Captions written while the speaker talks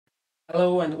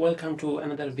Hello and welcome to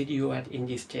another video at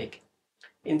Indie's Tech.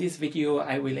 In this video,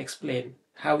 I will explain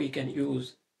how you can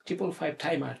use 555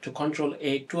 timer to control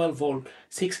a 12-volt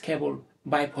 6-cable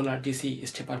bipolar DC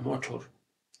stepper motor.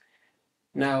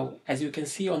 Now, as you can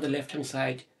see on the left-hand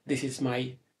side, this is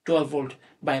my 12-volt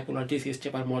bipolar DC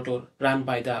stepper motor run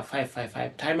by the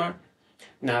 555 timer.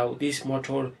 Now, this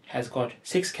motor has got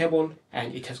 6 cable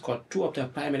and it has got 2 of the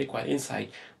primary coil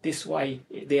inside. This is why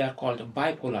they are called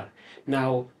bipolar.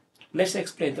 Now, let's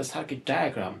explain the circuit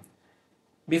diagram.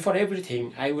 Before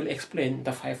everything, I will explain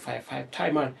the 555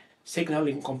 timer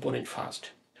signaling component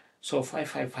first. So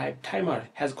 555 timer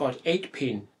has got 8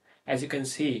 pin. As you can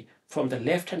see from the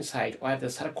left hand side where the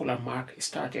circular mark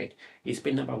started is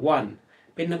pin number 1.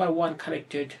 Pin number 1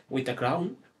 connected with the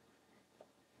ground.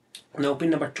 Now pin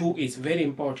number 2 is very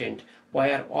important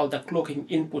where all the clocking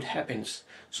input happens.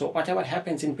 So whatever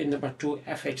happens in pin number 2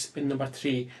 affects pin number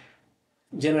 3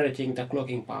 generating the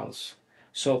clocking pulse.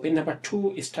 So pin number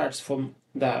 2 starts from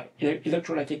the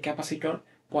electrolytic capacitor,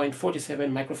 0.47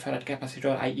 microfarad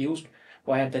capacitor I used,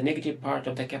 where the negative part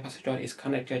of the capacitor is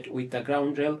connected with the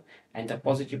ground rail and the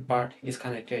positive part is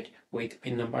connected with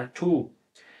pin number 2.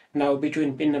 Now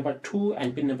between pin number 2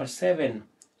 and pin number 7,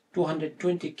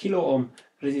 220 kilo ohm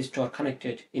resistor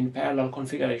connected in parallel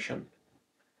configuration.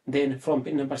 Then from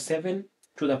pin number 7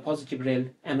 to the positive rail,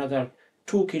 another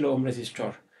 2 kilo ohm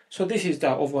resistor. So this is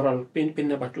the overall pin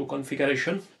number 2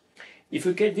 configuration. If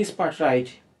you get this part right,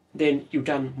 then you've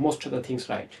done most of the things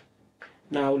right.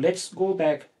 Now let's go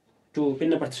back to pin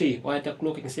number 3 where the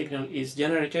clocking signal is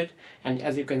generated, and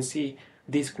as you can see,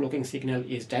 this clocking signal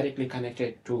is directly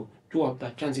connected to 2 of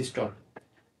the transistor.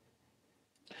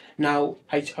 Now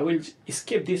I will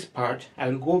skip this part. I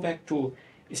will go back to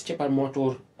stepper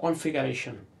motor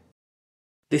configuration.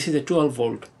 This is a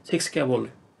 12-volt 6-cable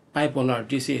bipolar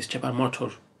DC stepper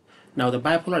motor. Now the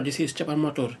bipolar DC stepper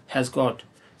motor has got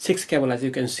 6 cable. As you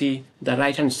can see, the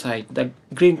right hand side, the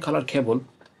green color cable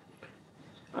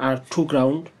are 2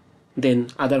 ground,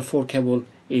 then other 4 cable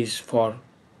is for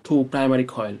 2 primary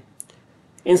coil.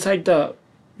 Inside the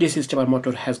DC stepper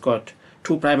motor has got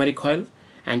 2 primary coil,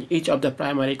 and each of the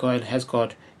primary coil has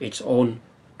got its own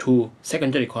 2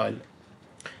 secondary coil.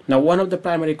 Now one of the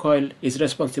primary coil is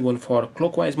responsible for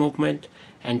clockwise movement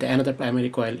and another primary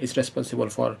coil is responsible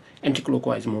for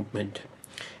anti-clockwise movement.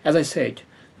 As I said,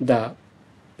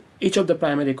 each of the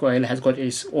primary coil has got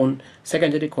its own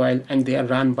secondary coil and they are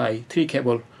run by 3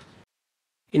 cable.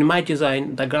 In my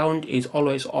design, the ground is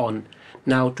always on.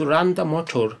 Now to run the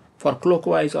motor for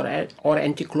clockwise or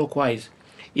anti-clockwise,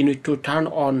 you need to turn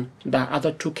on the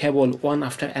other 2 cable one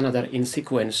after another in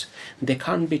sequence. They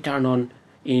can't be turned on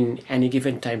in any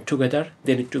given time together.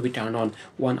 They need to be turned on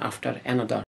one after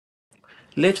another.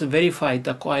 Let's verify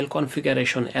the coil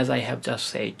configuration as I have just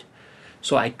said.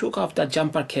 So I took off the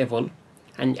jumper cable,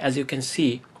 and as you can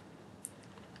see,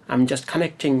 I'm just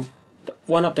connecting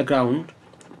one of the ground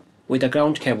with the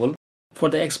ground cable. For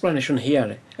the explanation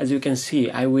here, as you can see,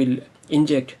 I will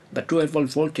inject the 12-volt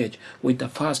voltage with the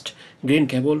first green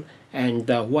cable and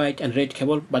the white and red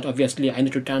cable, but obviously I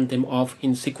need to turn them off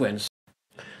in sequence.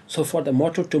 So for the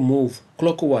motor to move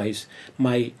clockwise,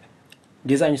 my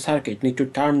design circuit need to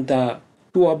turn the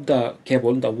 2 of the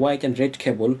cable, the white and red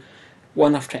cable,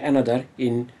 one after another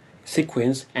in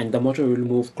sequence, and the motor will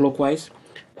move clockwise.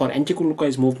 For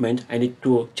anti-clockwise movement, I need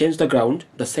to change the ground,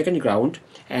 the second ground,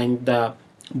 and the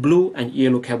blue and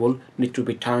yellow cable need to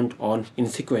be turned on in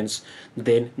sequence.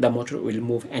 Then the motor will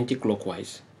move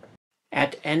anti-clockwise.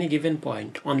 At any given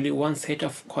point, only one set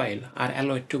of coil are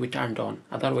allowed to be turned on,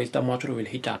 otherwise the motor will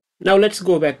heat up. Now let's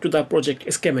go back to the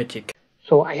project schematic.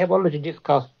 So I have already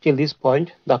discussed till this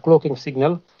point the clocking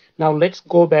signal. Now let's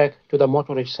go back to the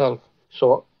motor itself.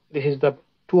 So this is the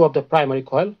 2 of the primary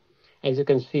coil. As you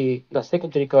can see, the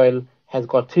secondary coil has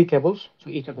got 3 cables. So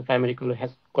each of the primary coil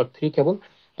has got 3 cables,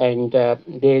 and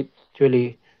they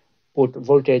actually put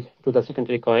voltage to the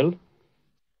secondary coil.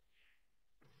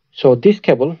 So this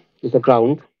cable is the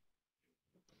ground.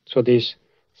 So this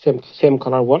same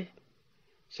color one.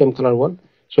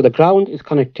 So the ground is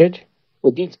connected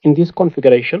with this in this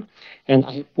configuration, and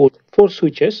I put 4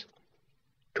 switches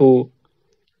to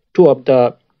 2 of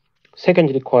the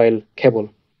secondary coil cable.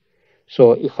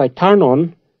 So if I turn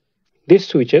on these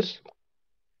switches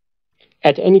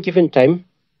at any given time,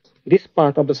 this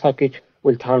part of the circuit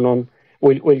will turn on,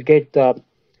 will get the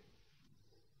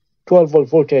 12-volt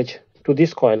voltage to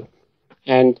this coil,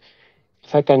 and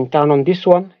if I can turn on this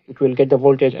one, it will get the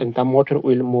voltage and the motor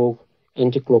will move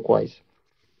anti-clockwise.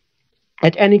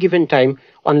 At any given time,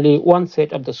 only one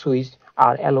set of the switches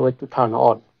are allowed to turn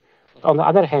on. On the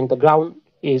other hand, the ground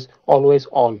is always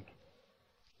on.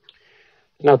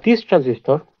 Now this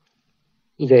transistor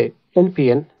is a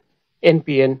NPN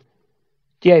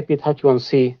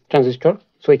TIP31C transistor.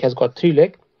 So it has got three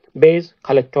legs: base,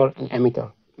 collector, and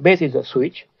emitter. Base is a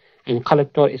switch, and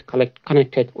collector is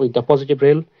connected with the positive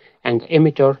rail, and the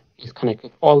emitter is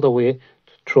connected all the way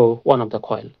through one of the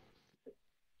coil.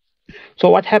 So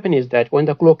what happens is that when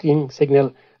the clocking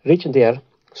signal reach there,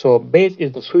 so base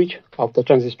is the switch of the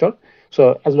transistor.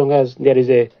 So as long as there is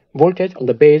a voltage on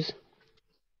the base,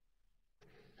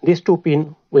 these two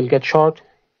pin will get short.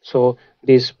 So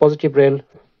this positive rail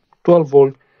 12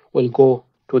 volt will go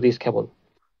to this cable.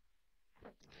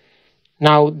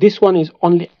 Now this one is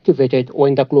only activated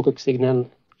when the clocking signal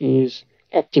is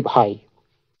active high.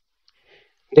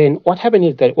 Then what happens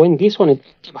is that when this one is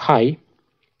active high,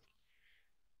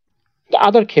 the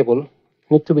other cable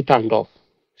needs to be turned off.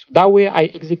 So that way I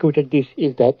executed this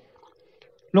is that,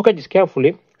 look at this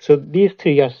carefully. So these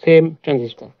three are same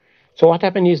transistor. So what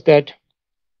happened is that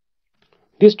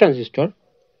this transistor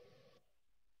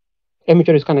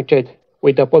emitter is connected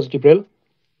with the positive rail,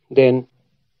 then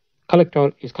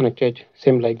collector is connected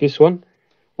same like this one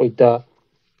with the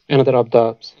another of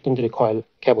the secondary coil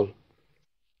cable.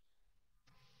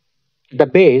 The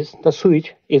base, the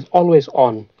switch is always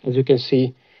on. As you can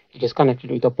see, it is connected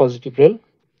with the positive rail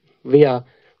via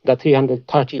the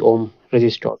 330 ohm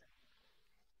resistor.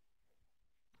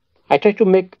 I try to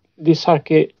make this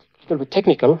circuit a little bit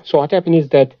technical. So what happens is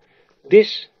that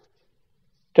this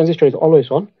transistor is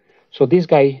always on. So this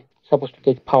guy is supposed to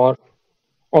take power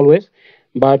always,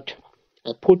 but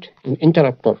I put an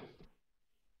interrupter.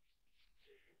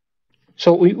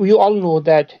 So we all know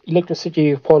that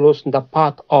electricity follows the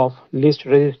path of least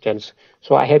resistance.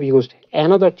 So I have used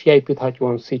another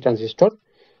TIP31C transistor.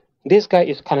 This guy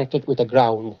is connected with a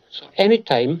ground. So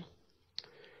anytime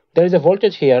there is a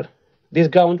voltage here, this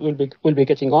ground will be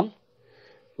getting on.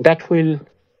 That will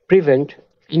prevent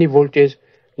any voltage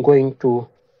going to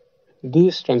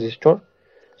this transistor.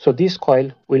 So this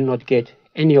coil will not get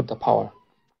any of the power.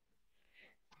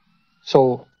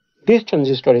 So this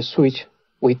transistor is switched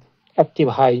with active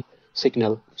high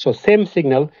signal. So same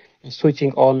signal is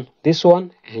switching on this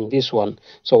one and this one.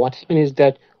 So what happens is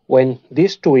that when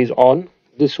this two is on,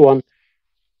 this one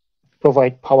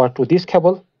provide power to this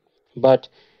cable, but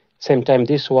same time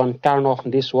this one turn off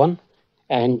this one,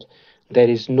 and there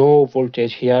is no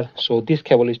voltage here. So this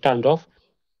cable is turned off,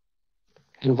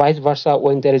 and vice versa.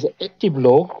 When there is active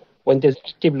low,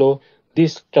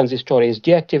 this transistor is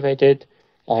deactivated,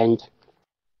 and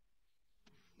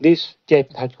this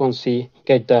TIP31C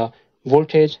get the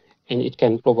voltage, and it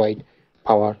can provide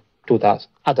power to the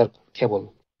other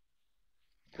cable.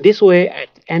 This way, at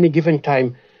any given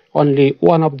time, only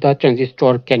one of the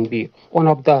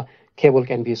cable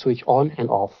can be switched on and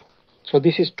off. So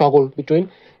this is toggle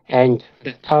between, and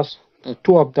thus the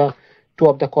two of the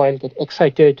coil get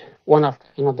excited one after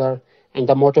another, and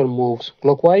the motor moves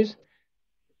clockwise.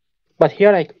 But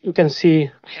here you can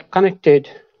see I have connected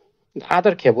the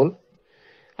other cable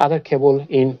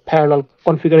in parallel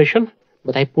configuration,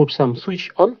 but I put some switch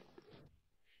on.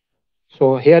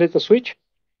 So here is the switch.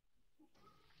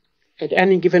 At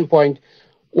any given point,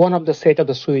 one of the set of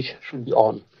the switch should be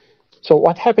on. So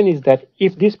what happens is that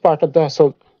if this part of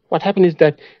the what happens is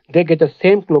that they get the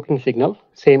same clocking signal,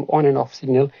 same on and off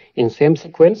signal in same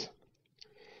sequence.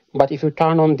 But if you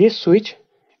turn on this switch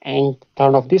and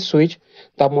turn off this switch,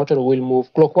 the motor will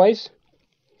move clockwise.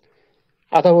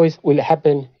 Otherwise, will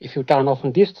happen if you turn off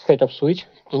this setup switch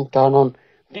and turn on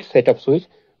this setup switch,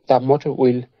 the motor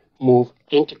will move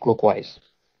anti-clockwise.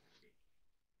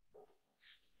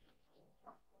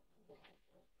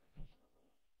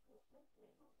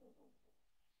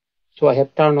 So I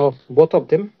have turned off both of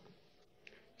them.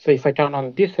 So if I turn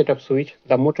on this setup switch,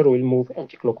 the motor will move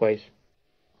anti-clockwise.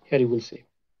 Here you will see.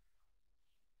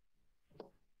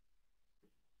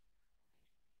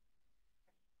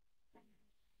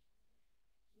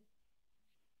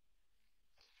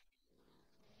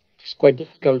 It's quite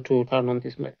difficult to turn on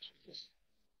this match.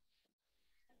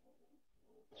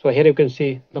 So here you can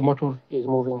see the motor is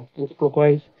moving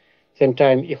anti-clockwise. Same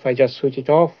time, if I just switch it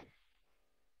off,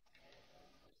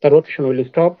 the rotation will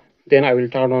stop. Then I will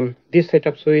turn on this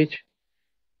setup switch,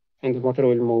 and the motor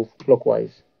will move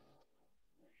clockwise.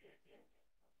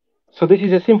 So this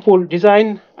is a simple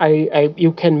design.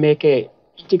 You can make a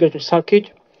integrated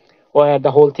circuit where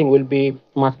the whole thing will be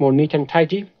much more neat and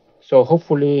tidy. So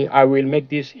hopefully I will make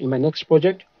this in my next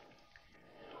project.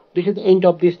 This is the end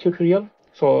of this tutorial.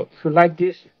 So if you like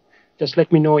this, just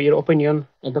let me know your opinion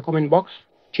in the comment box.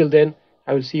 Till then,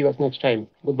 I will see you at next time.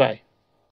 Goodbye.